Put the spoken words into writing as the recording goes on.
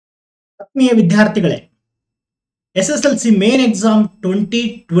ಆತ್ಮೀಯ ವಿದ್ಯಾರ್ಥಿಗಳೇ, SSLC main exam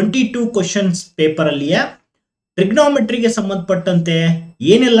 2022 questions paper ಅಲ್ಲಿಯ ಟ್ರಿಗ್ನೋಮೆಟ್ರಿಗೆ ಸಂಬಂಧಪಟ್ಟಂತೆ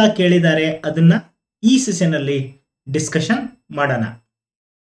ಏನೆಲ್ಲ ಕೇಳಿದ್ದಾರೆ ಅದನ್ನ ಈ ಸೆಷನ್ ಅಲ್ಲಿ ಡಿಸ್ಕಷನ್ ಮಾಡೋಣ.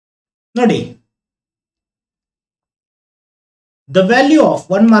 ನೋಡಿ, the value of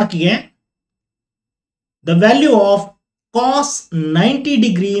 1 ಮಾರ್ಕ್ಗೆ the value of cos 90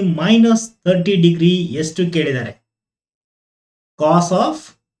 degree minus 30 degree ಎಷ್ಟು ಕೇಳಿದ್ದಾರೆ. ಕಾಸ್ ಆಫ್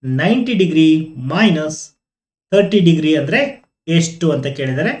 90 ಡಿಗ್ರಿ ಮೈನಸ್ 30 ಡಿಗ್ರಿ ಅಂದ್ರೆ ಎಷ್ಟು ಅಂತ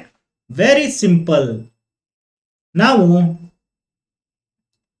ಕೇಳಿದರೆ. Very simple. ನಾವು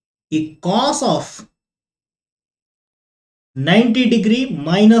ಈ ಕಾಸ್ ಆಫ್ 90 ಡಿಗ್ರಿ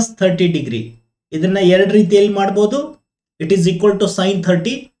ಮೈನಸ್ 30 ಡಿಗ್ರಿ ಇದನ್ನ ಎರಡು ರೀತಿಯಲ್ಲಿ ಮಾಡಬಹುದು. It is equal to sign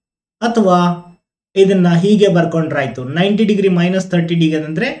 30, ಅಥವಾ ಇದನ್ನ ಹೀಗೆ ಬರ್ಕೊಂಡ್ರಾಯ್ತು. 90 ಡಿಗ್ರಿ ಮೈನಸ್ 30 ಡಿಗ್ರಿ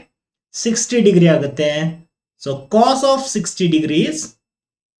ಅಂದ್ರೆ 60 ಡಿಗ್ರಿ ಆಗುತ್ತೆ. So cos of 60 degree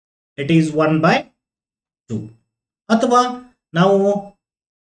it is 1/2. ಅಥವಾ ನಾವು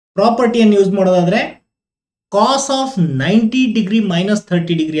ಪ್ರಾಪರ್ಟಿಯನ್ನು ಯೂಸ್ ಮಾಡೋದಾದ್ರೆ ಕಾಸ್ ಆಫ್ 90 ಡಿಗ್ರಿ ಮೈನಸ್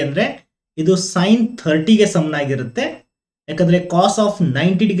 30 ಡಿಗ್ರಿ ಅಂದ್ರೆ ಇದು ಸೈನ್ 30ಗೆ ಸಮನಾಗಿರುತ್ತೆ. ಯಾಕಂದ್ರೆ ಕಾಸ್ ಆಫ್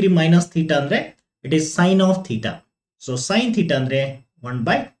 90 ಡಿಗ್ರಿ ಮೈನಸ್ ಥೀಟಾ ಅಂದ್ರೆ it is sign of theta. So sine theta ಅಂದ್ರೆ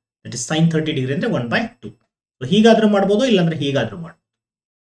 1/, ಇಟ್ ಇಸ್ ಸೈನ್ 30 ಡಿಗ್ರಿ ಅಂದ್ರೆ 1/2. ಸೊ ಹೀಗಾದ್ರೂ ಮಾಡ್ಬೋದು, ಇಲ್ಲಾಂದ್ರೆ ಹೀಗಾದ್ರೂ ಮಾಡ್ಬೋದು.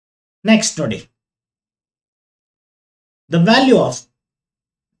 ನೆಕ್ಸ್ಟ್ ನೋಡಿ, the value of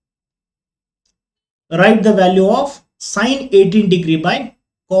write the value of sin 18 degree by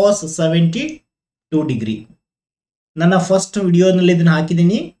cos 72 degree. ನನ್ನ first ವಿಡಿಯೋನಲ್ಲಿ ಇದನ್ನ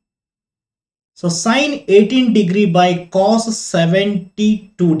ಹಾಕಿದ್ದೀನಿ. So sin 18 degree by cos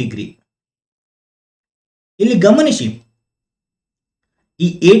 72 degree. ಇಲ್ಲಿ ಗಮನಿಸಿ, ಈ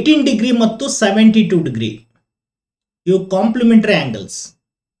 18 ಡಿಗ್ರಿ ಮತ್ತು 72 ಡಿಗ್ರಿ ಇವು ಕಾಂಪ್ಲಿಮೆಂಟರಿ ಆಂಗಲ್ಸ್,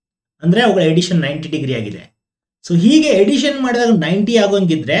 ಅಂದ್ರೆ ಅವುಗಳ ಎಡಿಷನ್ 90 ಡಿಗ್ರಿ ಆಗಿದೆ. ಸೊ ಹೀಗೆ ಎಡಿಷನ್ ಮಾಡಿದಾಗ 90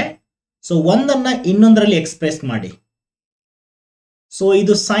 ಆಗೋಂಗಿದ್ರೆ ಸೊ ಒಂದನ್ನ ಇನ್ನೊಂದರಲ್ಲಿ ಎಕ್ಸ್ಪ್ರೆಸ್ ಮಾಡಿ. ಸೊ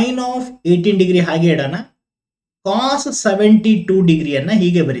ಇದು ಸೈನ್ ಆಫ್ 18 ಡಿಗ್ರಿ ಹಾಗೆ ಇಡೋಣ. ಕಾಸ್ 72 ಡಿಗ್ರಿಯನ್ನ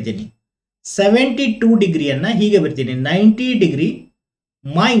ಹೀಗೆ ಬರಿತೀನಿ. 72 ಡಿಗ್ರಿಯನ್ನ ಹೀಗೆ ಬರ್ತೀನಿ. 90 degree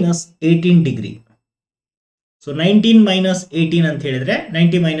minus 18 degree. So 19 minus 18 ಅಂತ ಹೇಳಿದ್ರೆ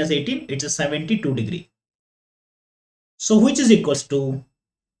 90 minus 18 it's 72 degree. So which is equals to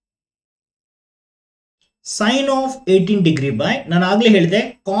sign of 18 degree by, ನಾನು ಆಗ್ಲೇ ಹೇಳಿದೆ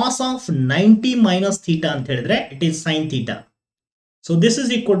ಕಾಸ್ ಆಫ್ 90 ಮೈನಸ್ ಥೀಟಾ ಅಂತ ಹೇಳಿದ್ರೆ it is sine theta. So this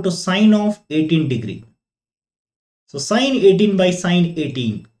is equal to sign of 18 degree. So sine 18 by sine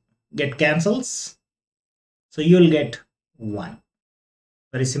 18 get cancels. So you will get 1.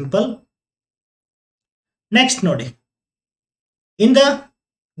 Very simple. Next ನೋಡಿ, in the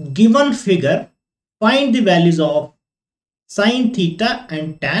given figure find the values of sin theta and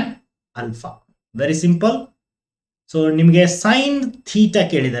tan alpha. Very simple. So ನಿಮಗೆ sine theta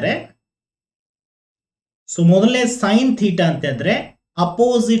ಕೇಳಿದರೆ, so ಮೊದಲನೇ sine theta ಅಂತಂದ್ರೆ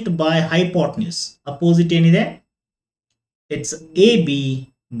opposite by hypotenuse. Opposite ಏನಿದೆ, it's AB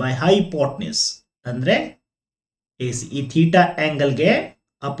by hypotenuse ಅಂದ್ರೆ AC. ಈ theta ಆಂಗಲ್ಗೆ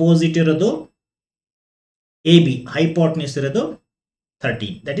opposite ಇರೋದು AB, hypotenuse ಇರೋದು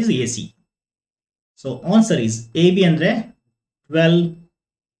 13, that is AC. So answer is AB ಅಂದ್ರೆ 12,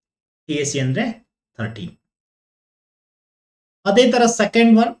 AC ಅಂದ್ರೆ 13. ಅದೇ ತರ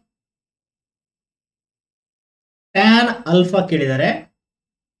ಸೆಕೆಂಡ್ ಒನ್ ಟ್ಯಾನ್ ಅಲ್ಫಾ ಕೇಳಿದ್ದಾರೆ.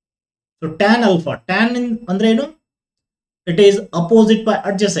 ಸೊ ಟ್ಯಾನ್ ಅಲ್ಫಾ, ಟ್ಯಾನ್ ಅಂದ್ರೆ ಏನು, it is opposite by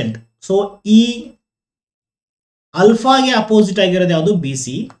adjacent. So ಈ ಅಲ್ಫಾಗೆ ಅಪೋಸಿಟ್ ಆಗಿರೋದು ಯಾವುದು, BC.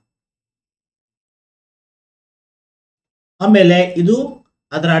 ಆಮೇಲೆ ಇದು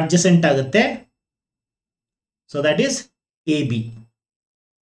ಅದರ ಅಡ್ಜಸೆಂಟ್ ಆಗುತ್ತೆ. So that is AB.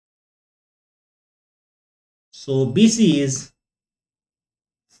 So BC is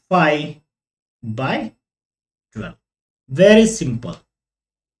 5/12. Very simple.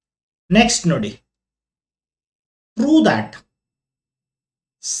 Next nodi, prove that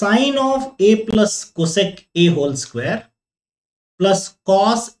sine of A plus cosec A whole square plus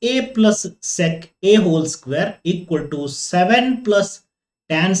cos A plus sec A whole square equal to 7 plus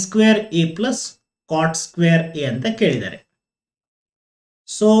tan square A plus cot square A ಅಂತ ಕೇಳಿದ್ದಾರೆ.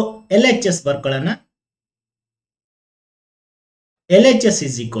 So LHS ಬರ್ಕೊಳ್ಳೋಣ. LHS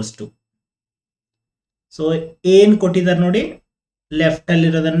is equals to, so ಏನ್ ಕೊಟ್ಟಿದ್ದಾರೆ ನೋಡಿ, left ಅಲ್ಲಿ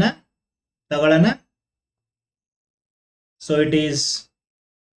ಇರೋದನ್ನ ತಗೊಳ್ಳೋಣ. So it is,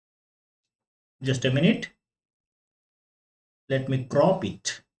 just A minute, let me crop it.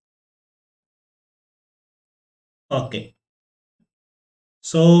 Okay,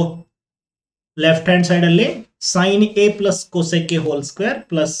 so left hand side ಅಲ್ಲಿ sign A plus cosec A whole square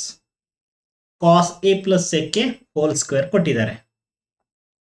plus cos A plus sec A whole square ಕೊಟ್ಟಿದ್ದಾರೆ.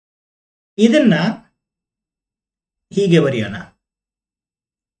 ಇದನ್ನ ಹೀಗೆ ಬರೆಯೋಣ.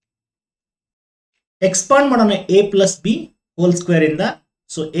 Expand ಮಾಡೋಣ a plus B whole square ಇಂದ.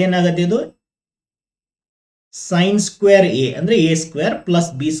 So ಏನಾಗುತ್ತೆ ಇದು sine square A ಅಂದ್ರೆ a square plus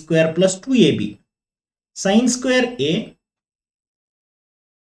B square plus 2ab. Sine square A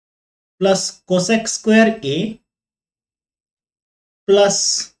plus cosec square A plus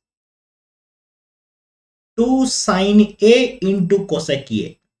 2 sin a into cosec a.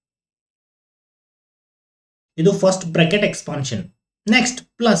 ಇದು first bracket expansion. Next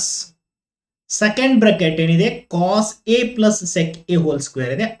plus second bracket ಏನಿದೆ cos a plus sec a whole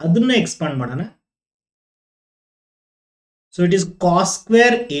square ಇದೆ, ಅದನ್ನ expand ಮಾಡೋಣ. So it is cos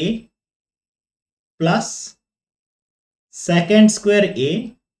square a plus second square a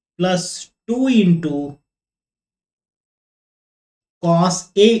plus 2 into cos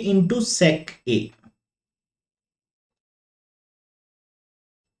a into sec a.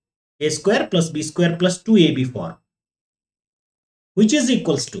 a square plus b square plus 2ab form, which is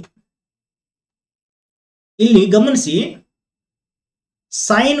equals to, ಇಲ್ಲಿ ಗಮನಿಸಿ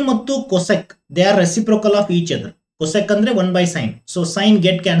sign ಮತ್ತು cosec they are reciprocal of each other. Cosec ಅಂದ್ರೆ 1 by sin, so sine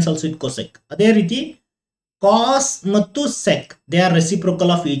get cancels with cosec. ಅದೇ ರೀತಿ ಕಾಸ್ ಮತ್ತು sec they are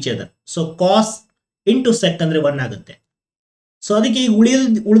reciprocal of each other, so cos into sec ಅಂದ್ರೆ 1 ಆಗುತ್ತೆ. So ಅದಕ್ಕೆ ಈಗ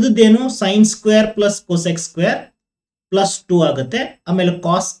ಉಳಿದದ್ದೇನು sine square plus cosec square plus 2 ಆಗುತ್ತೆ. ಆಮೇಲೆ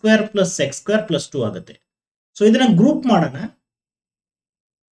cos square plus sec square plus 2 ಆಗುತ್ತೆ. ಸೊ ಇದನ್ನ ಗ್ರೂಪ್ ಮಾಡೋಣ.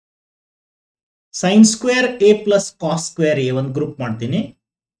 Sine square A plus cos square A ಒಂದು ಗ್ರೂಪ್ ಮಾಡ್ತೀನಿ.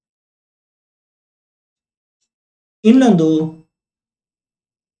 ಇನ್ನೊಂದು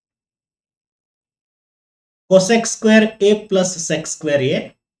cosec square A plus sec square A.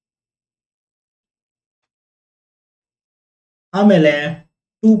 ಆಮೇಲೆ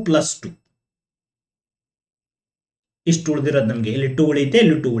 2 ಪ್ಲಸ್ 2 ಇಷ್ಟು ಉಳಿದಿರೋದು ನಮಗೆ. ಇಲ್ಲಿ 2 ಉಳಿಯುತ್ತೆ,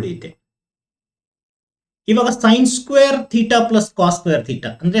 ಇಲ್ಲಿ 2 ಉಳಿಯುತ್ತೆ. ಇವಾಗ sine square theta plus cos square theta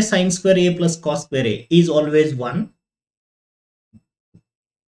ಅಂದ್ರೆ sine square A plus cos square A is always 1.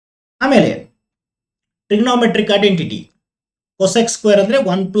 ಆಮೇಲೆ ಟ್ರಿಗ್ನೋಮೆಟ್ರಿಕ್ ಐಡೆಂಟಿಟಿ ಕೊಸೆಕ್ ಸ್ಕ್ವೇರ್ ಅಂದ್ರೆ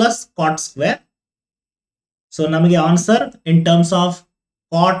 1 ಪ್ಲಸ್ ಕಾಟ್ ಸ್ಕ್ವೇರ್. ಸೊ ನಮಗೆ answer in terms of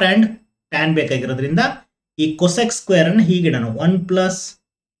cot and tan ಬೇಕಾಗಿರೋದ್ರಿಂದ ಈ cosec square ಅನ್ನು ಹೀಗಿಡೋಣ, 1 plus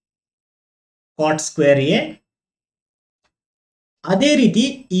cot square A. ಅದೇ ರೀತಿ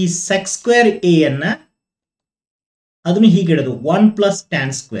ಈ sec square A ಅನ್ನ ಅದನ್ನು ಹೀಗಿಡೋದು 1 plus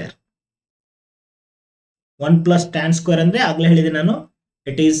tan square. 1 plus tan square ಅಂದ್ರೆ ಆಗ್ಲೇ ಹೇಳಿದೆ ನಾನು,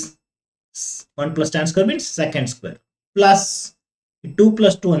 it is 1 plus tan square means second square plus 2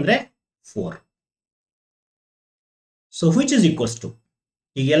 plus 2 ಅಂದ್ರೆ 4. So which is equals to,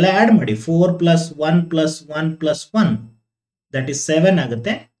 ಈಗೆಲ್ಲ ಆಡ್ ಮಾಡಿ 4 plus 1 plus 1 plus 1 that is 7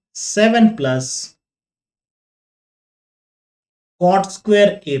 ಆಗುತ್ತೆ. 7 plus cot square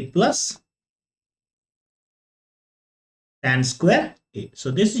a plus tan square a. So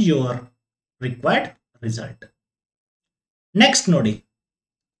this is your required result. Next nodi,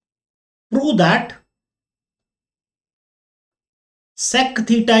 prove that sec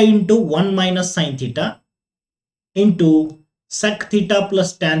theta into 1 minus sin theta into sec theta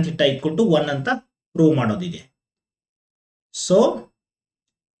plus tan theta equal to 1 anta prove madodide. So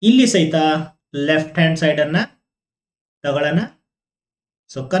illi saita left hand side anna tagalana.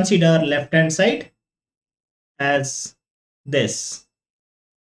 So consider left hand side as this.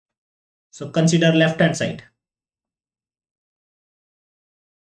 So consider left hand side.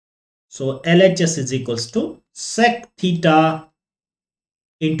 So LHS is equals to sec theta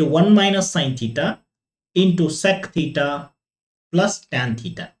into 1 minus sin theta into sec theta plus tan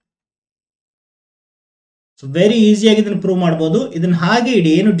theta. So very easy ಆಗಿ ಇದನ್ನು prove ಮಾಡಬಹುದು. ಇದನ್ನ ಹಾಗೆ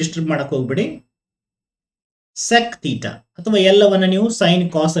ಇಡಿ, ಏನು disturb ಮಾಡಕ್ಕೆ ಹೋಗ್ಬೇಡಿ. Sec theta ಅಥವಾ ಎಲ್ಲವನ್ನ ನೀವು ಸೈನ್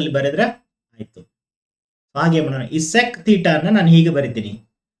ಕಾಸ್ ಅಲ್ಲಿ ಬರೆದ್ರೆ ಆಯ್ತು. ಹಾಗೆ ಮಾಡೋಣ. ಈ ಸೆಕ್ ಥೀಟಾ ಅನ್ನ ನಾನು ಹೀಗೆ ಬರಿತೀನಿ,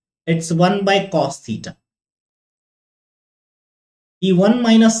 ಇಟ್ಸ್ 1 by cos ಥೀಟಾ. ಈ 1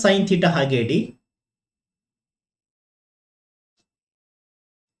 ಮೈನಸ್ ಸೈನ್ ಥೀಟಾ ಹಾಗೆ ಇಡಿ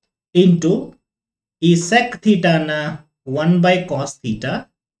ಇಂಟು ಈ ಸೆಕ್ ಥೀಟಾ ಅನ್ನ 1 by cos ಥೀಟಾ.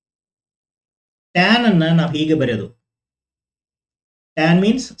 ಟ್ಯಾನ್ ಅನ್ನ ನಾವು ಹೀಗೆ ಬರೆಯೋದು, tan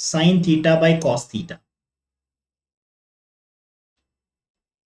means sine theta by cos theta.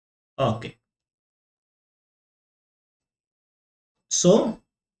 Okay, so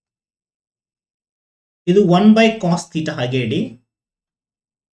ಇದು 1 by cos theta ಹಾಗೆ ಇಡಿ,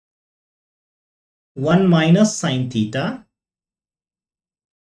 1 minus sin theta.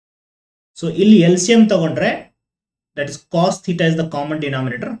 ಸೊ ಇಲ್ಲಿ LCM ತಗೊಂಡ್ರೆ that is cos theta is the common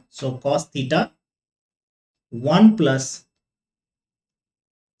denominator. So cos theta 1 plus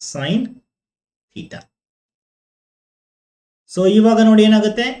sin theta. So ಇವಾಗ ನೋಡಿ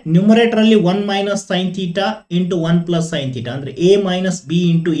ಏನಾಗುತ್ತೆ, numerator ಅಲ್ಲಿ 1 minus sine theta into 1 plus sine theta ಅಂದ್ರೆ a minus B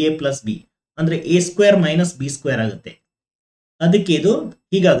into A plus B ಅಂದ್ರೆ a square minus B square ಆಗುತ್ತೆ. ಅದಕ್ಕೆ ಇದು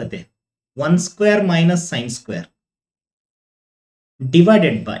ಹೀಗಾಗುತ್ತೆ 1 square minus sine square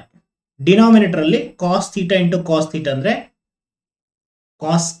divided by denominator ಅಲ್ಲಿ cos theta into cos theta ಅಂದ್ರೆ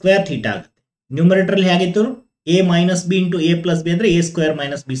cos square theta ಆಗುತ್ತೆ. Numerator ಅಲ್ಲಿ ಹೇಗಿತ್ತು a minus B into A plus B ಅಂದ್ರೆ a square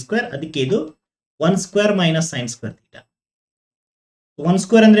minus B square, ಅದಕ್ಕೆ ಇದು 1 square minus sine square theta. 1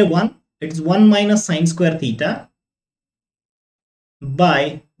 square ಅಂದ್ರೆ 1, it's 1 minus sine square theta by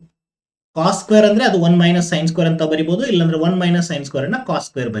cos square ಅಂದ್ರೆ ಅದು 1 ಮೈನಸ್ ಸೈನ್ ಸ್ಕ್ವೇರ್ ಅಂತ ಬರೀಬಹುದು, ಇಲ್ಲಾಂದ್ರೆ 1 ಮೈನಸ್ ಸೈನ್ ಸ್ಕ್ವೇರ್ ಅನ್ನ cos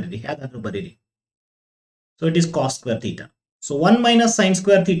square ಬರೀರಿ, ಹೇಗಾದ್ರೂ ಬರೀರಿ. So it is cos square theta. So 1 minus sine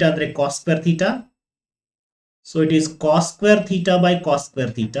square theta ಅಂದ್ರೆ cos square theta. So it is cos square theta by cos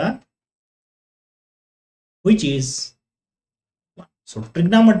square theta which is 1. So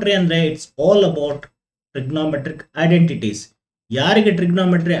trigonometry ಅಂದ್ರೆ it's all about trigonometric identities. ಯಾರಿಗೆ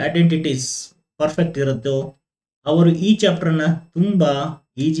trigonometry identities perfect ಇರುತ್ತೋ ಅವರು ಈ chapter ನ ತುಂಬಾ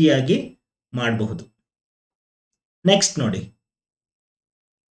ಈಜಿಯಾಗಿ ಮಾಡಬಹುದು. ನೆಕ್ಸ್ಟ್ ನೋಡಿ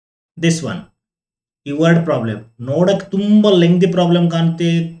ದಿಸ್ ಒನ್, ಈ ವರ್ಡ್ ಪ್ರಾಬ್ಲಮ್ ನೋಡಕ್ ತುಂಬಾ ಲೆಂಗ್ದಿ ಪ್ರಾಬ್ಲಮ್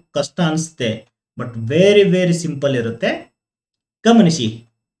ಕಾಣುತ್ತೆ, ಕಷ್ಟ ಅನಿಸುತ್ತೆ, ಬಟ್ ವೆರಿ ವೆರಿ ಸಿಂಪಲ್ ಇರುತ್ತೆ. ಗಮನಿಸಿ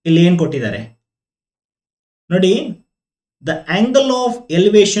ಇಲ್ಲಿ ಏನ್ ಕೊಟ್ಟಿದ್ದಾರೆ ನೋಡಿ, the angle of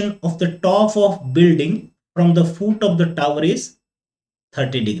elevation of the top of building from the foot of the tower is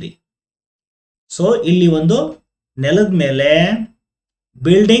 30 degree. So ಇಲ್ಲಿ ಒಂದು ನೆಲದ ಮೇಲೆ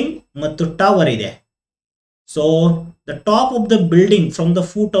ಬಿಲ್ಡಿಂಗ್ ಮತ್ತು ಟವರ್ ಇದೆ. So the top of the building from the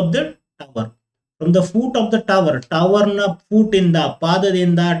foot of the tower, from the foot of the tower, tower ನ foot ಇಂದ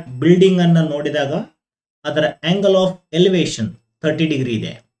ಪಾದದಿಂದ building ಅನ್ನ ನೋಡಿದಾಗ ಅದರ angle of elevation 30 ಡಿಗ್ರಿ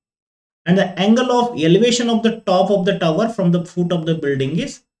ಇದೆ. And the angle of elevation of the top of the tower from the foot of the building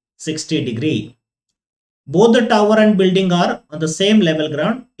is 60 degree. Both the tower and building are on the same level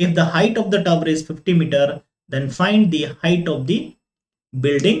ground. If the height of the tower is 50 meter, then find the height of the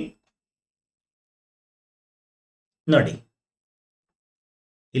building. ನೋಡಿ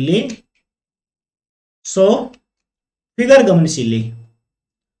ಇಲ್ಲಿ, so figure ಗಮನಿಸಿ, ಇಲ್ಲಿ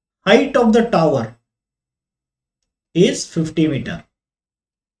height of the tower is 50 meter.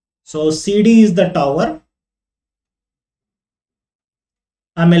 So CD is the tower,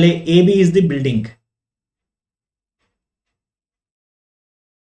 ಆಮೇಲೆ AB is the building.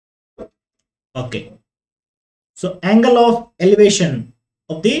 Okay. So angle of elevation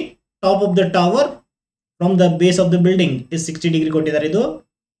of the top of the tower from the base of the building is 60 degree ಕೊಟ್ಟಿದ್ದಾರೆ ಇದು.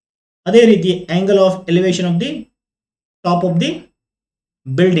 ಅದೇ ರೀತಿ angle of elevation of the top of the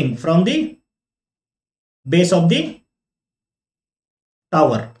building from the base of the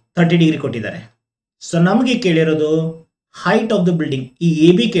tower 30 degree ಕೊಟ್ಟಿದ್ದಾರೆ. So ನಮಗೆ ಕೇಳಿರೋದು height of the building, ಈ A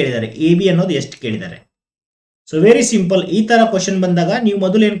B ಕೇಳಿದ್ದಾರೆ, A B ಅನ್ನೋದು ಎಷ್ಟು ಕೇಳಿದ್ದಾರೆ. ಸೊ ವೆರಿ ಸಿಂಪಲ್, ಈ ತರ ಕ್ವಶನ್ ಬಂದಾಗ ನೀವು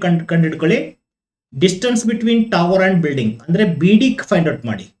ಮೊದಲು ಏನು ಕಂಡುಹಿಡ್ಕೊಳ್ಳಿ, distance between tower and building ಅಂದ್ರೆ ಬಿ ಡಿ ಫೈಂಡ್ ಔಟ್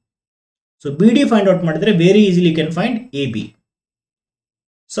ಮಾಡಿ. So B D find out ಮಾಡಿದ್ರೆ very easily can find A B.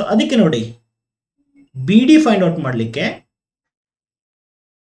 So ಅದಕ್ಕೆ ನೋಡಿ, ಬಿ ಡಿ ಫೈಂಡ್ ಔಟ್ ಮಾಡಲಿಕ್ಕೆ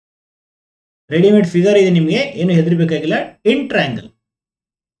ರೆಡಿಮೇಡ್ ಫಿಗರ್ ಇದೆ, ನಿಮಗೆ ಏನು ಹೆದರ್ಬೇಕಾಗಿಲ್ಲ. ಇನ್ ಟ್ರಯಾಂಗಲ್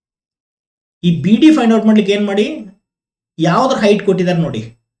ಈ ಬಿ ಡಿ ಫೈಂಡ್ ಔಟ್ ಮಾಡ್ಲಿಕ್ಕೆ ಏನ್ ಮಾಡಿ, ಯಾವ್ದ್ರ ಹೈಟ್ ಕೊಟ್ಟಿದ್ದಾರೆ ನೋಡಿ,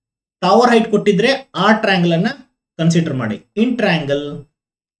 ಟವರ್ ಹೈಟ್ ಕೊಟ್ಟಿದ್ರೆ ಆ ಟ್ರಯಾಂಗಲ್ ಅನ್ನ ಕನ್ಸಿಡರ್ ಮಾಡಿ. In triangle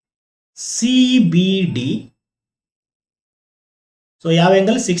C B D, so ಯಾವ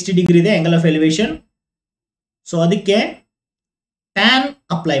ಆಂಗಲ್ 60 ಡಿಗ್ರಿ ಇದೆ ಆಂಗಲ್ ಆಫ್ ಎಲಿವೇಶನ್. ಸೊ ಅದಕ್ಕೆ ಟ್ಯಾನ್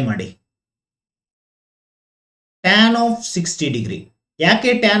ಅಪ್ಲೈ ಮಾಡಿ, ಟ್ಯಾನ್ ಆಫ್ 60 ಡಿಗ್ರಿ.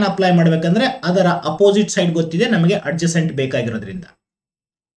 ಯಾಕೆ ಟ್ಯಾನ್ ಅಪ್ಲೈ ಮಾಡ್ಬೇಕಂದ್ರೆ ಅದರ ಅಪೋಸಿಟ್ ಸೈಡ್ ಗೊತ್ತಿದೆ ನಮಗೆ, adjacent ಬೇಕಾಗಿರೋದ್ರಿಂದ.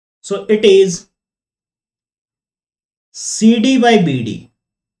 So it is CD by BD.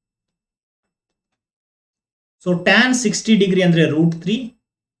 So tan 60 degree andre √3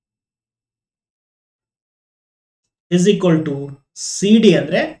 is equal to CD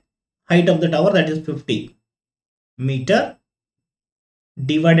andre height of the tower, that is 50 meter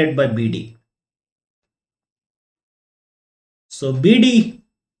divided by BD. So BD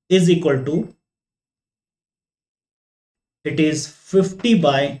is equal to, it is 50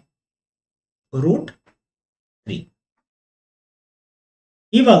 by √3.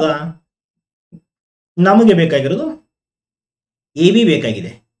 ಇವಾಗ ನಮಗೆ ಬೇಕಾಗಿರೋದು A B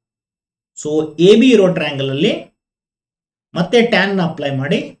ಬೇಕಾಗಿದೆ. So A B ಇರೋ triangle ಅಲ್ಲಿ ಮತ್ತೆ tan ನ apply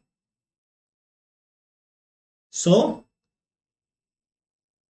ಮಾಡಿ. So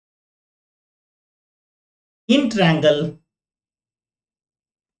in triangle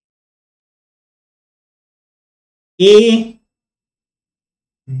A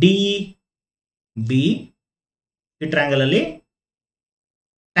D B, ಈ ಟ್ರಯಾಂಗಲ್ ಅಲ್ಲಿ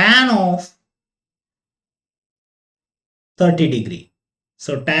tan of 30 degree.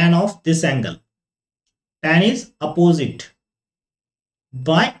 So tan of this angle, tan is opposite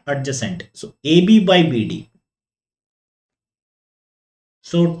by adjacent, so AB by BD.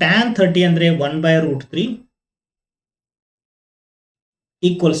 So tan 30 andre 1 by root 3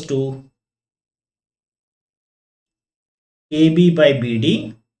 equals to AB by BD.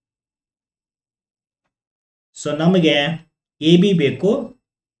 So ನಮಗೆ AB ಬೇಕು.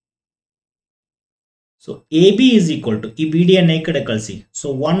 So AB is equal to ಈ BD ಅನ್ನು ಈ ಕಡೆ ಕಳಿಸಿ. So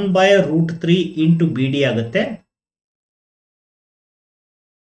 1 by root 3 into BD ಆಗುತ್ತೆ.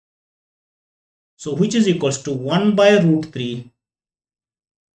 So which is equals to 1 by root 3.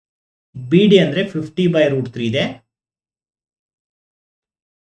 BD ಅಂದ್ರೆ 50 by root 3 ಇದೆ.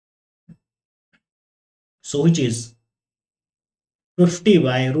 So which is 50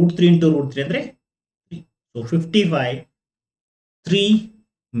 by root 3 into root 3 ಅಂದ್ರೆ 3. So 50 by 3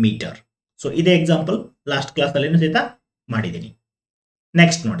 meter. So ಇದೇ ಎಕ್ಸಾಂಪಲ್ ಲಾಸ್ಟ್ ಕ್ಲಾಸ್ ಅಲ್ಲಿ ಸಹಿತ ಮಾಡಿದ್ದೀನಿ.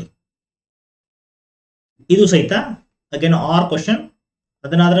 ನೆಕ್ಸ್ಟ್ ನೋಡಿ, ಇದು ಸಹಿತ ಅಗೇನ್ ಆರ್ ಕ್ವಶನ್,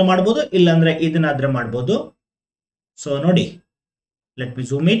 ಅದನ್ನಾದ್ರೆ ಮಾಡ್ಬೋದು, ಇಲ್ಲಾಂದ್ರೆ ಇದನ್ನಾದ್ರೆ ಮಾಡ್ಬೋದು. ಸೊ ನೋಡಿ, ಲೆಟ್ ಮಿ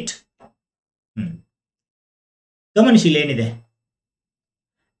ಝೂಮ್ ಇಟ್. ಗಮನಿಸಿ ಇಲ್ಲಿ ಏನಿದೆ.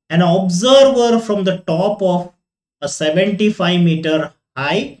 An observer from the top of a 75 meter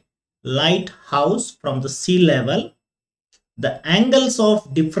high lighthouse from the sea level, the angles of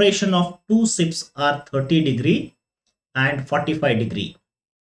diffraction of two ships are 30 degree and 45 degree.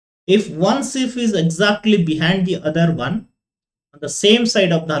 If one ship is exactly behind the other one on the same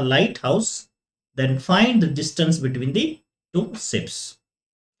side of the lighthouse, then find the distance between the two ships.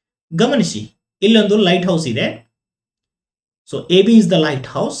 ಗಮನಿಸಿ, ಇಲ್ಲೊಂದು light house ಇದೆ. So AB is the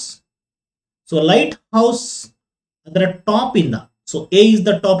lighthouse. So lighthouse ಅದರ top ಇಂದ, so A is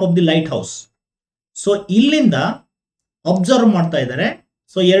the top of the lighthouse. So ಇಲ್ಲಿಂದ observe ಮಾಡ್ತಾ ಇದ್ದಾರೆ.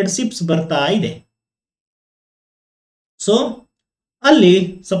 So 2 ships ಬರ್ತಾ ಇದೆ. ಸೊ ಅಲ್ಲಿ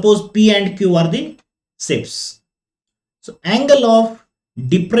suppose P and Q R the ships. So angle of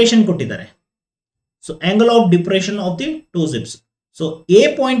depression ಕೊಟ್ಟಿದ್ದಾರೆ. So angle of depression of the two ships. So A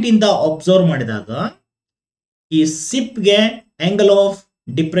point ಇಂದ observe ಮಾಡಿದಾಗ ಈ ಶಿಪ್ಗೆ ಆಂಗಲ್ ಆಫ್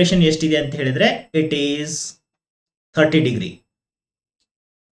ಡಿಪ್ರೆಷನ್ ಎಷ್ಟಿದೆ ಅಂತ ಹೇಳಿದ್ರೆ ಇಟ್ ಈಸ್ 30 ಡಿಗ್ರಿ.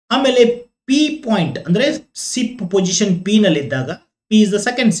 ಆಮೇಲೆ ಪಿ ಪಾಯಿಂಟ್ ಅಂದ್ರೆ ship position P ನಲ್ಲಿದ್ದಾಗ P is the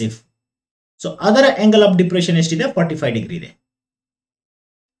second ship. So ಅದರ ಆಂಗಲ್ ಆಫ್ ಡಿಪ್ರೆಷನ್ ಎಷ್ಟಿದೆ, 45 ಡಿಗ್ರಿ ಇದೆ.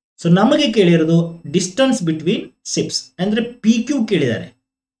 ಸೊ ನಮಗೆ ಕೇಳಿರೋದು ಡಿಸ್ಟೆನ್ಸ್ ಬಿಟ್ವೀನ್ ಶಿಪ್ಸ್ ಅಂದ್ರೆ ಪಿ ಕ್ಯೂ ಕೇಳಿದ್ದಾರೆ.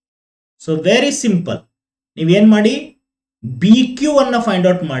 ಸೊ ವೆರಿ ಸಿಂಪಲ್, ನೀವೇನ್ ಮಾಡಿ, ಬಿ ಕ್ಯೂ ಅನ್ನ ಫೈಂಡ್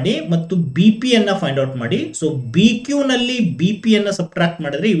ಔಟ್ ಮಾಡಿ ಮತ್ತು ಬಿ ಪಿ ಅನ್ನ ಫೈಂಡ್ ಔಟ್ ಮಾಡಿ. ಸೊ ಬಿ ಕ್ಯೂ ನಲ್ಲಿ ಬಿ ಪಿ ಅನ್ನ ಸಬ್ಟ್ರಾಕ್ಟ್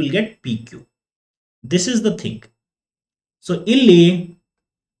ಮಾಡಿದ್ರೆ you will get P Q. This is the thing. So ಇಲ್ಲಿ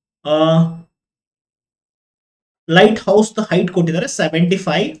ಲೈಟ್ ಹೌಸ್ ದ ಹೈಟ್ ಕೊಟ್ಟಿದ್ದಾರೆ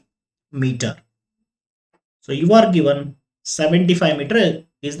 75 metre. So you are given 75 metre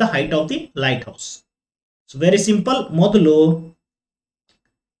is the height of the lighthouse. So very simple, ಮೊದಲು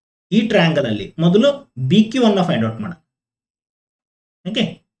ಈ triangle ಅಲ್ಲಿ ಮೊದಲು B Q ಅನ್ನ find out ಮಾಡೋಣ. Okay,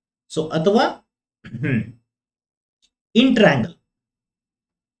 so ಅಥವಾ in triangle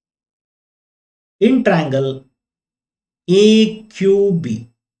A Q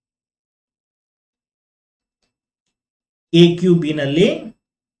B ನಲ್ಲಿ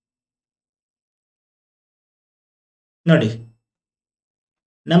ನೋಡಿ,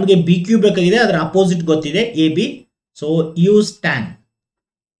 ನಮಗೆ ಬಿ ಕ್ಯೂ ಬೇಕಾಗಿದೆ, ಅದರ ಅಪೋಸಿಟ್ ಗೊತ್ತಿದೆ A B. So use tan.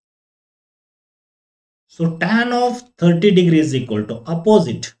 So tan of 30 degree is equal to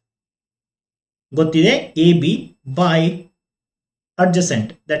opposite ಗೊತ್ತಿದೆ A B by adjacent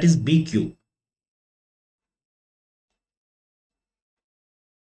that is B Q.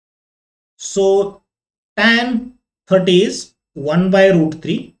 So tan 30 is 1 by root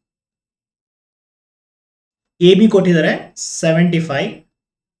 3. A B ಕೊಟ್ಟಿದ್ದಾರೆ 75,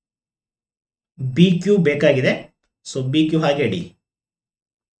 B Q ಬೇಕಾಗಿದೆ. So B Q ಹಾಗೆ ಇಡಿ.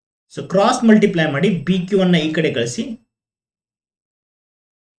 So cross multiply ಮಾಡಿ B Q ಅನ್ನ ಈ ಕಡೆ ಕಳಿಸಿ.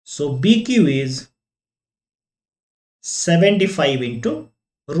 So B Q is 75 into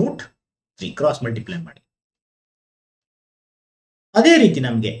root 3. Cross multiply ಮಾಡಿ. ಅದೇ ರೀತಿ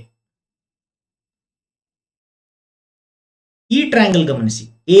ನಮಗೆ ಈ ಟ್ರಯಾಂಗಲ್ ಗಮನಿಸಿ,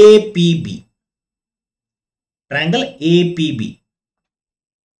 A P B triangle A P B.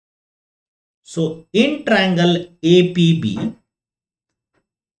 So in triangle A P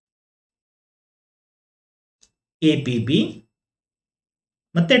B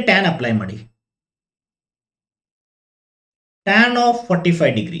ಮತ್ತೆ ಟ್ಯಾನ್ ಅಪ್ಲೈ ಮಾಡಿ. Tan of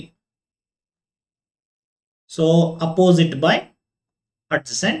 45 degree. So opposite by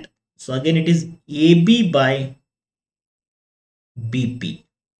adjacent. So again it is AB by BP.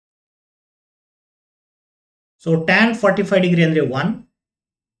 So tan 45 degree ಅಂದ್ರೆ 1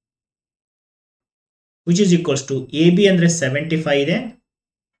 which is equals to AB ಅಂದ್ರೆ 75 ಇದೆ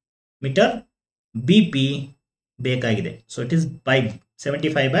metre BP ಬೇಕಾಗಿದೆ so it is by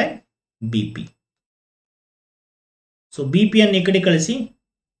 75 by BP so BP ಅನ್ನು ಈ ಕಡೆ ಕಳಿಸಿ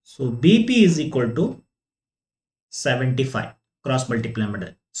so BP is equal to 75 cross multiply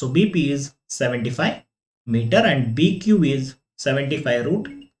ಮಾಡಿದ್ರೆ so BP is 75 meter and BQ is 75 root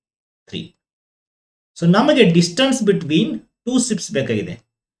 3 so ನಮಗೆ distance between two sips ಬೇಕಾಗಿದೆ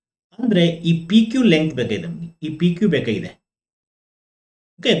ಅಂದ್ರೆ ಈ PQ ಲೆಂತ್ ಬೇಕಾಗಿದೆ ಈ PQ ಬೇಕಾಗಿದೆ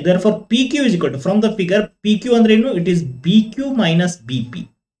okay therefore PQ is equal to from the figure PQ ಅಂದ್ರೆ ಏನು it is BQ minus BP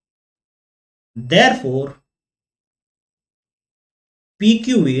therefore PQ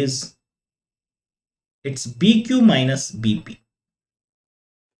is it's BQ minus BP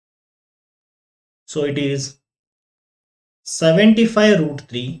so it is 75 root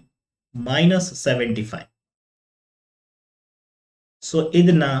 3 minus 75 so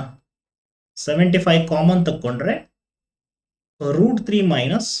ಇದನ್ನ 75 common ತಕೊಂಡ್ರೆ root 3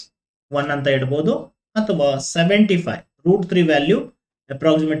 minus 1 ಅಂತ ಇಡಬಹುದು ಅಥವಾ 75 root 3 value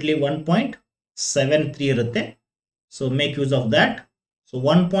approximately 1.73 ಇರುತ್ತೆ so make use of that so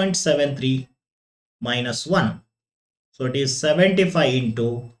 1.73 minus 1 so it is 75 into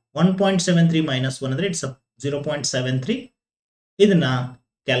 1.73 minus 1 ಅಂದ್ರೆ it's 0.73 ಇದನ್ನ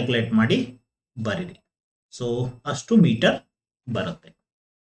calculate ಮಾಡಿ ಬರೀರಿ ಸೊ ಅಷ್ಟು ಮೀಟರ್ ಬರುತ್ತೆ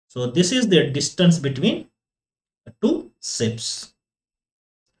so this is the distance between two sips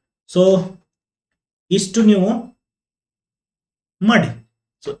so ಇಷ್ಟು ನೀವು ಮಾಡಿ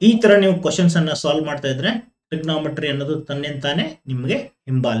ಸೊ ಈ ತರ ನೀವು ಕ್ವಶನ್ಸ್ ಅನ್ನ ಸಾಲ್ವ್ ಮಾಡ್ತಾ ಇದ್ರೆ ಟ್ರಿಗ್ನೋಮೆಟ್ರಿ ಅನ್ನೋದು ತನ್ನಿಂತಾನೆ ನಿಮಗೆ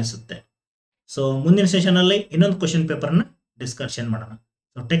ಹಿಂಬಾಲಿಸುತ್ತೆ ಸೊ ಮುಂದಿನ ಸೆಷನ್ ಅಲ್ಲಿ ಇನ್ನೊಂದು ಕ್ವಶನ್ ಪೇಪರ್ ಅನ್ನ ಡಿಸ್ಕಷನ್ ಮಾಡೋಣ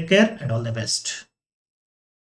so take care and all the best